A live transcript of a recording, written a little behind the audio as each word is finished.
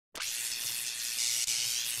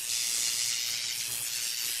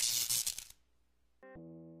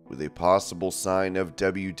with a possible sign of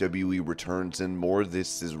WWE returns and more.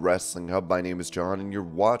 This is Wrestling Hub. My name is John, and you're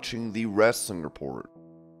watching the Wrestling Report.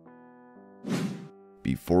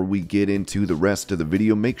 Before we get into the rest of the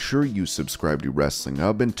video, make sure you subscribe to Wrestling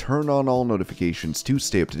Hub and turn on all notifications to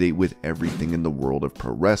stay up to date with everything in the world of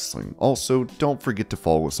pro wrestling. Also, don't forget to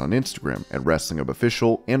follow us on Instagram at Wrestling Hub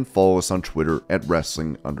Official and follow us on Twitter at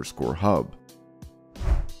Wrestling_Hub.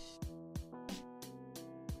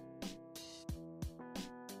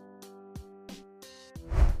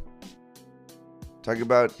 Talking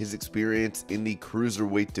about his experience in the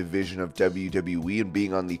cruiserweight division of WWE and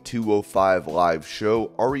being on the 205 live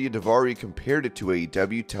show, Ariya Daivari compared it to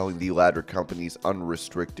AEW, telling the latter company's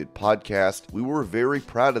Unrestricted podcast, "We were very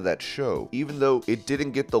proud of that show, even though it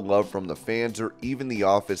didn't get the love from the fans or even the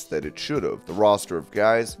office that it should have. The roster of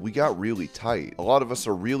guys, we got really tight. A lot of us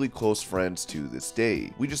are really close friends to this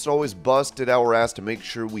day. We just always busted our ass to make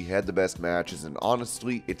sure we had the best matches, and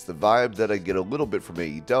honestly, it's the vibe that I get a little bit from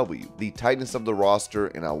AEW. The tightness of the roster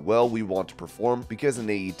and how well we want to perform, because in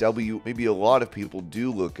AEW, maybe a lot of people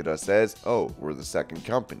do look at us as, oh, we're the second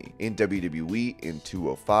company. In WWE, in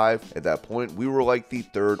 205, at that point, we were like the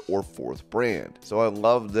third or fourth brand. So I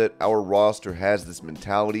love that our roster has this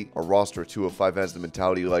mentality. Our roster 205 has the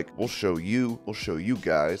mentality like, we'll show you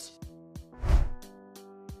guys."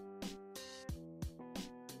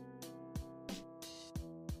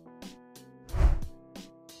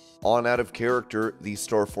 On Out of Character, the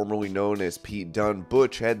star formerly known as Pete Dunne,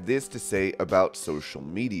 Butch, had this to say about social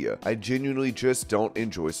media. "I genuinely just don't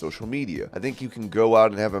enjoy social media. I think you can go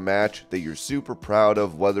out and have a match that you're super proud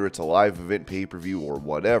of, whether it's a live event, pay-per-view, or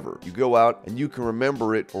whatever. You go out and you can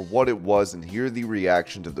remember it for what it was and hear the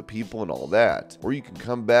reactions of the people and all that. Or you can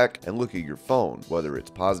come back and look at your phone. Whether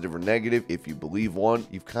it's positive or negative, if you believe one,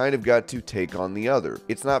 you've kind of got to take on the other.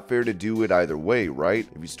 It's not fair to do it either way, right?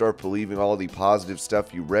 If you start believing all the positive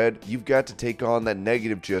stuff you read, you've got to take on that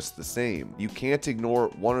negative just the same. You can't ignore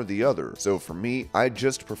one or the other. So for me, I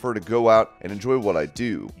just prefer to go out and enjoy what I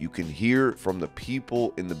do. You can hear from the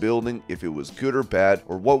people in the building if it was good or bad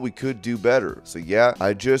or what we could do better. So yeah,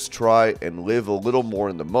 I just try and live a little more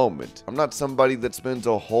in the moment. I'm not somebody that spends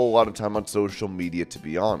a whole lot of time on social media, to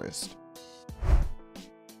be honest."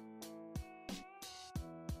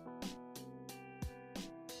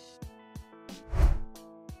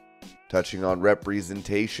 Touching on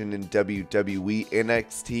representation in WWE,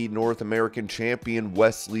 NXT North American Champion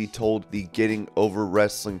Wes Lee told the Getting Over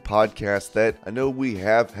Wrestling podcast that, "I know we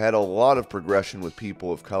have had a lot of progression with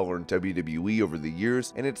people of color in WWE over the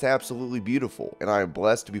years, and it's absolutely beautiful, and I am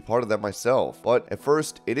blessed to be part of that myself. But at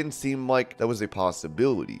first, it didn't seem like that was a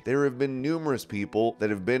possibility. There have been numerous people that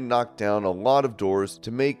have been knocked down a lot of doors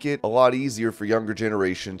to make it a lot easier for younger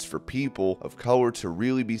generations, for people of color to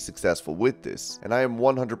really be successful with this, and I am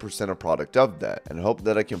 100% a product of that, and hope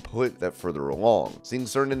that I can put that further along. Seeing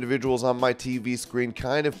certain individuals on my TV screen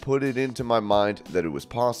kind of put it into my mind that it was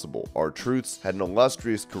possible. R-Truths had an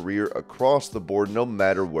illustrious career across the board no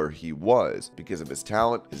matter where he was. Because of his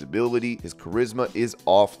talent, his ability, his charisma is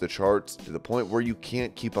off the charts, to the point where you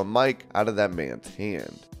can't keep a mic out of that man's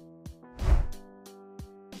hand."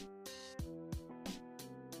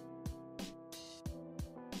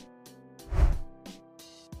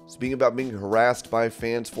 Speaking about being harassed by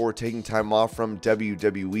fans for taking time off from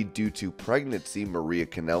WWE due to pregnancy, Maria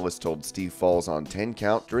Kanellis told Steve Falls on 10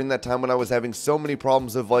 Count, "During that time when I was having so many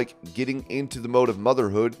problems of getting into the mode of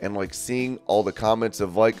motherhood and seeing all the comments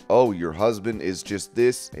of oh, your husband is just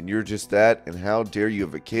this and you're just that and how dare you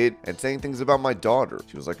have a kid, and saying things about my daughter.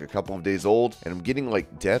 She was a couple of days old and I'm getting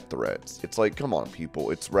death threats. It's come on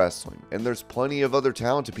people, it's wrestling. And there's plenty of other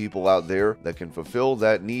talented people out there that can fulfill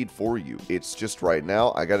that need for you. It's just right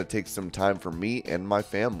now I gotta take some time for me and my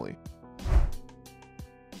family."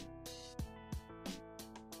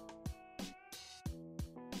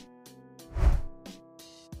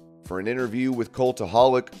 For an interview with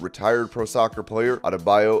Cultaholic, retired pro soccer player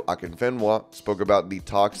Adebayo Akinfenwa spoke about the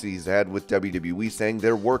talks he's had with WWE, saying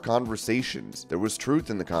there were conversations. There was truth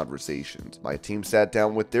in the conversations. My team sat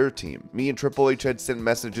down with their team. Me and Triple H had sent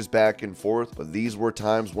messages back and forth, but these were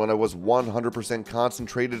times when I was 100%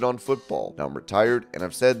 concentrated on football. Now I'm retired, and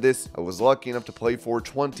I've said this, I was lucky enough to play for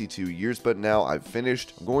 22 years, but now I've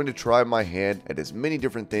finished. I'm going to try my hand at as many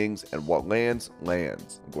different things, and what lands,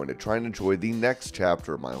 lands. I'm going to try and enjoy the next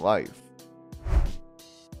chapter of my life.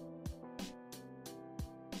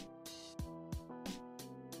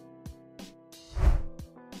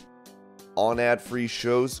 On ad-free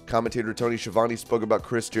shows, commentator Tony Schiavone spoke about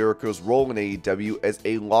Chris Jericho's role in AEW as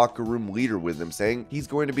a locker room leader, with him saying he's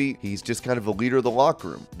just kind of a leader of the locker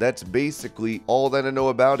room. That's basically all that I know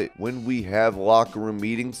about it. When we have locker room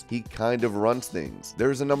meetings, he kind of runs things.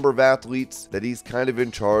 There's a number of athletes that he's kind of in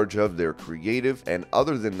charge of their creative, and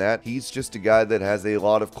other than that, he's just a guy that has a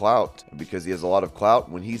lot of clout. And because he has a lot of clout,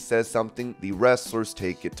 when he says something, the wrestlers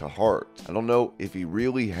take it to heart. I don't know if he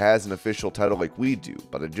really has an official title like we do,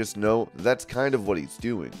 but I just know that's kind of what he's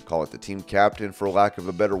doing. Call it the team captain for lack of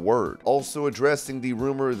a better word. Also addressing the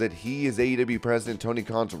rumor that he is AEW President Tony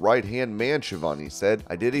Khan's right-hand man, Schiavone said,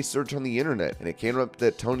 I did a search on the internet and it came up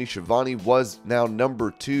that Tony Schiavone was now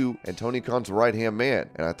number 2 and Tony Khan's right-hand man.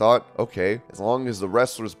 And I thought, okay, as long as the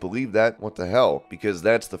wrestlers believe that, what the hell? Because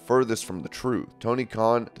that's the furthest from the truth. Tony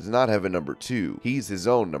Khan does not have a number 2. He's his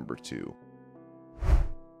own number 2.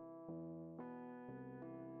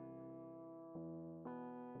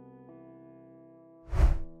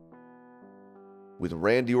 With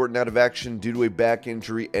Randy Orton out of action due to a back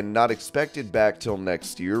injury and not expected back till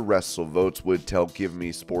next year, WrestleVotes would tell Give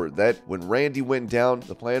Me Sport that when Randy went down,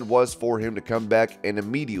 the plan was for him to come back and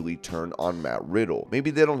immediately turn on Matt Riddle.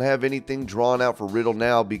 Maybe they don't have anything drawn out for Riddle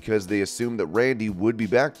now because they assume that Randy would be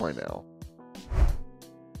back by now.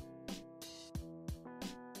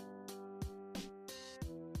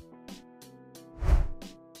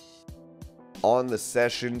 On the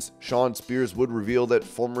sessions, Shawn Spears would reveal that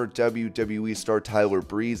former WWE star Tyler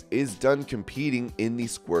Breeze is done competing in the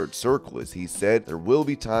squared circle. As he said, there will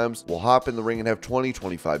be times we'll hop in the ring and have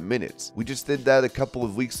 20-25 minutes. We just did that a couple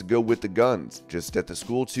of weeks ago with the Guns, just at the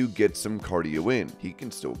school to get some cardio in. He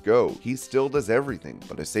can still go. He still does everything.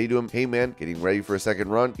 But I say to him, hey man, getting ready for a second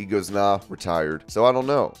run? He goes, nah, retired. So I don't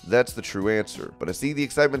know. That's the true answer. But I see the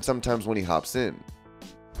excitement sometimes when he hops in.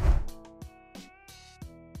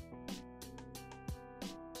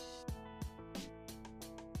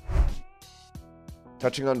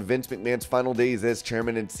 Touching on Vince McMahon's final days as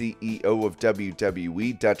chairman and CEO of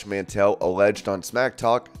WWE, Dutch Mantel alleged on Smack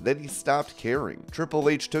Talk that he stopped caring. Triple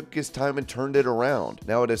H took his time and turned it around.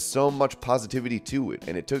 Now it has so much positivity to it,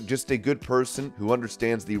 and it took just a good person who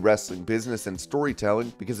understands the wrestling business and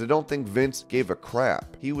storytelling, because I don't think Vince gave a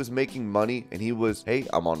crap. He was making money and he was, hey,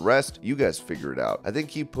 I'm on rest, you guys figure it out. I think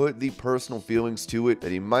he put the personal feelings to it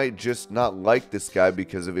that he might just not like this guy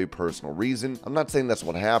because of a personal reason. I'm not saying that's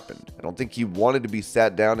what happened. I don't think he wanted to be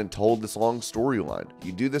sat down and told this long storyline.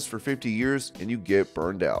 You do this for 50 years and you get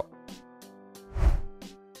burned out.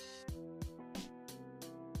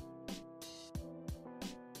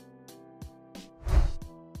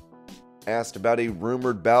 Asked about a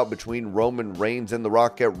rumored bout between Roman Reigns and The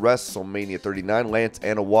Rock at WrestleMania 39, Lance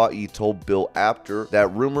Anoa'i told Bill Apter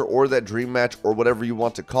that rumor or that dream match or whatever you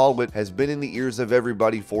want to call it has been in the ears of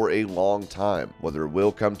everybody for a long time. Whether it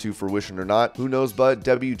will come to fruition or not, who knows, but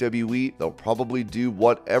WWE, they'll probably do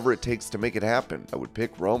whatever it takes to make it happen. I would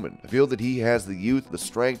pick Roman. I feel that he has the youth, the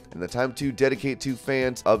strength, and the time to dedicate to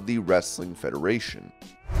fans of the Wrestling Federation.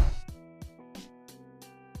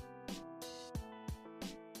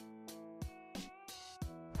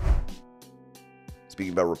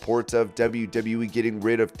 Speaking about reports of WWE getting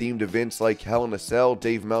rid of themed events like Hell in a Cell,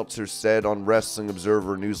 Dave Meltzer said on Wrestling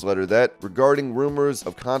Observer newsletter that regarding rumors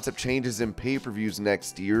of concept changes in pay-per-views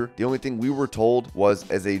next year, the only thing we were told was,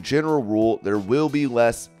 as a general rule, there will be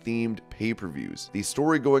less themed pay-per-views. The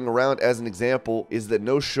story going around as an example is that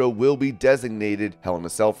no show will be designated Hell in a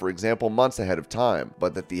Cell, for example, months ahead of time,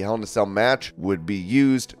 but that the Hell in a Cell match would be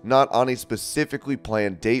used not on a specifically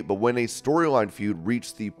planned date, but when a storyline feud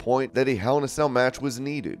reached the point that a Hell in a Cell match was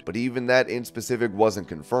needed. But even that in specific wasn't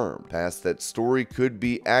confirmed. Past that story could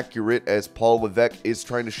be accurate, as Paul Levesque is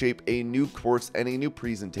trying to shape a new course and a new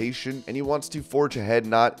presentation, and he wants to forge ahead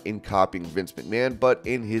not in copying Vince McMahon, but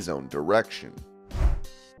in his own direction.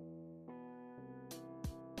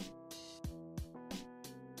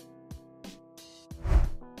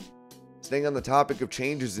 Staying on the topic of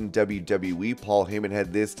changes in WWE, Paul Heyman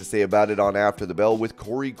had this to say about it on After the Bell with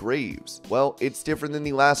Corey Graves. Well, it's different than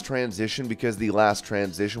the last transition because the last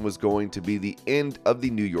transition was going to be the end of the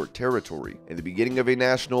New York territory and the beginning of a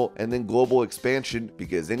national and then global expansion,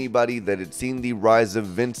 because anybody that had seen the rise of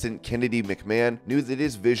Vincent Kennedy McMahon knew that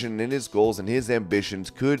his vision and his goals and his ambitions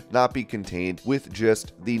could not be contained with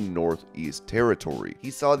just the Northeast territory. He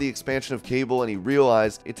saw the expansion of cable and he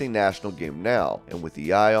realized it's a national game now, and with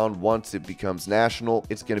the eye on once it it becomes national,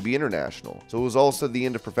 it's going to be international. So it was also the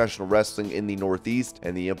end of professional wrestling in the Northeast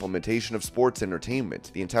and the implementation of sports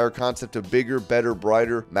entertainment. The entire concept of bigger, better,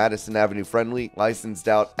 brighter, Madison Avenue friendly, licensed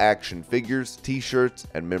out action figures, t-shirts,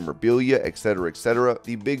 and memorabilia, etc.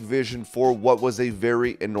 The big vision for what was a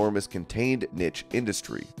very enormous contained niche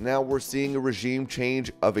industry. Now we're seeing a regime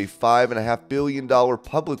change of a $5.5 billion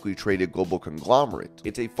publicly traded global conglomerate.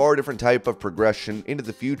 It's a far different type of progression into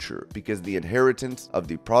the future because the inheritance of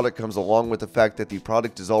the product comes along with the fact that the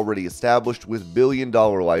product is already established with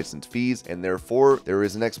billion-dollar license fees, and therefore there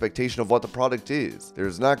is an expectation of what the product is.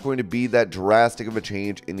 There's not going to be that drastic of a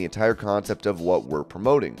change in the entire concept of what we're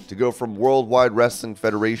promoting. To go from Worldwide Wrestling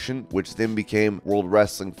Federation, which then became World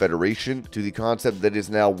Wrestling Federation, to the concept that is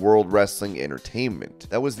now World Wrestling Entertainment.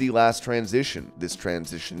 That was the last transition. This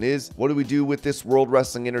transition is, what do we do with this World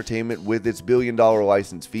Wrestling Entertainment with its billion-dollar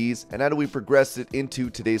license fees, and how do we progress it into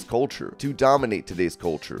today's culture, to dominate today's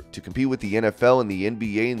culture, to compete with the NFL and the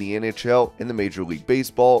NBA and the NHL and the Major League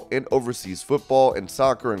Baseball and overseas football and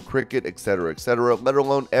soccer and cricket, etc., let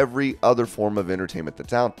alone every other form of entertainment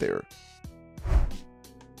that's out there.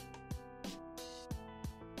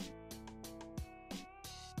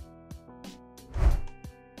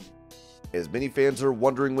 As many fans are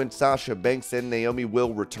wondering when Sasha Banks and Naomi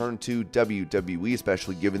will return to WWE,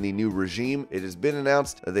 especially given the new regime, it has been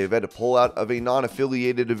announced that they've had to pull out of a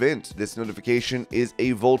non-affiliated event. This notification is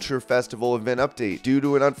a Vulture Festival event update. Due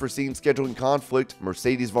to an unforeseen scheduling conflict,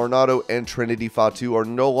 Mercedes Varnado and Trinity Fatu are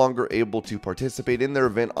no longer able to participate in their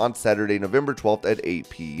event on Saturday, November 12th at 8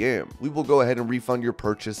 p.m. We will go ahead and refund your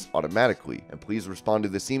purchase automatically, and please respond to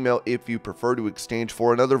this email if you prefer to exchange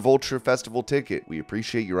for another Vulture Festival ticket. We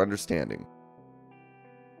appreciate your understanding.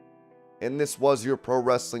 And this was your pro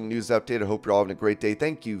wrestling news update. I hope you're all having a great day.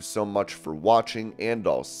 Thank you so much for watching, and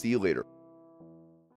I'll see you later.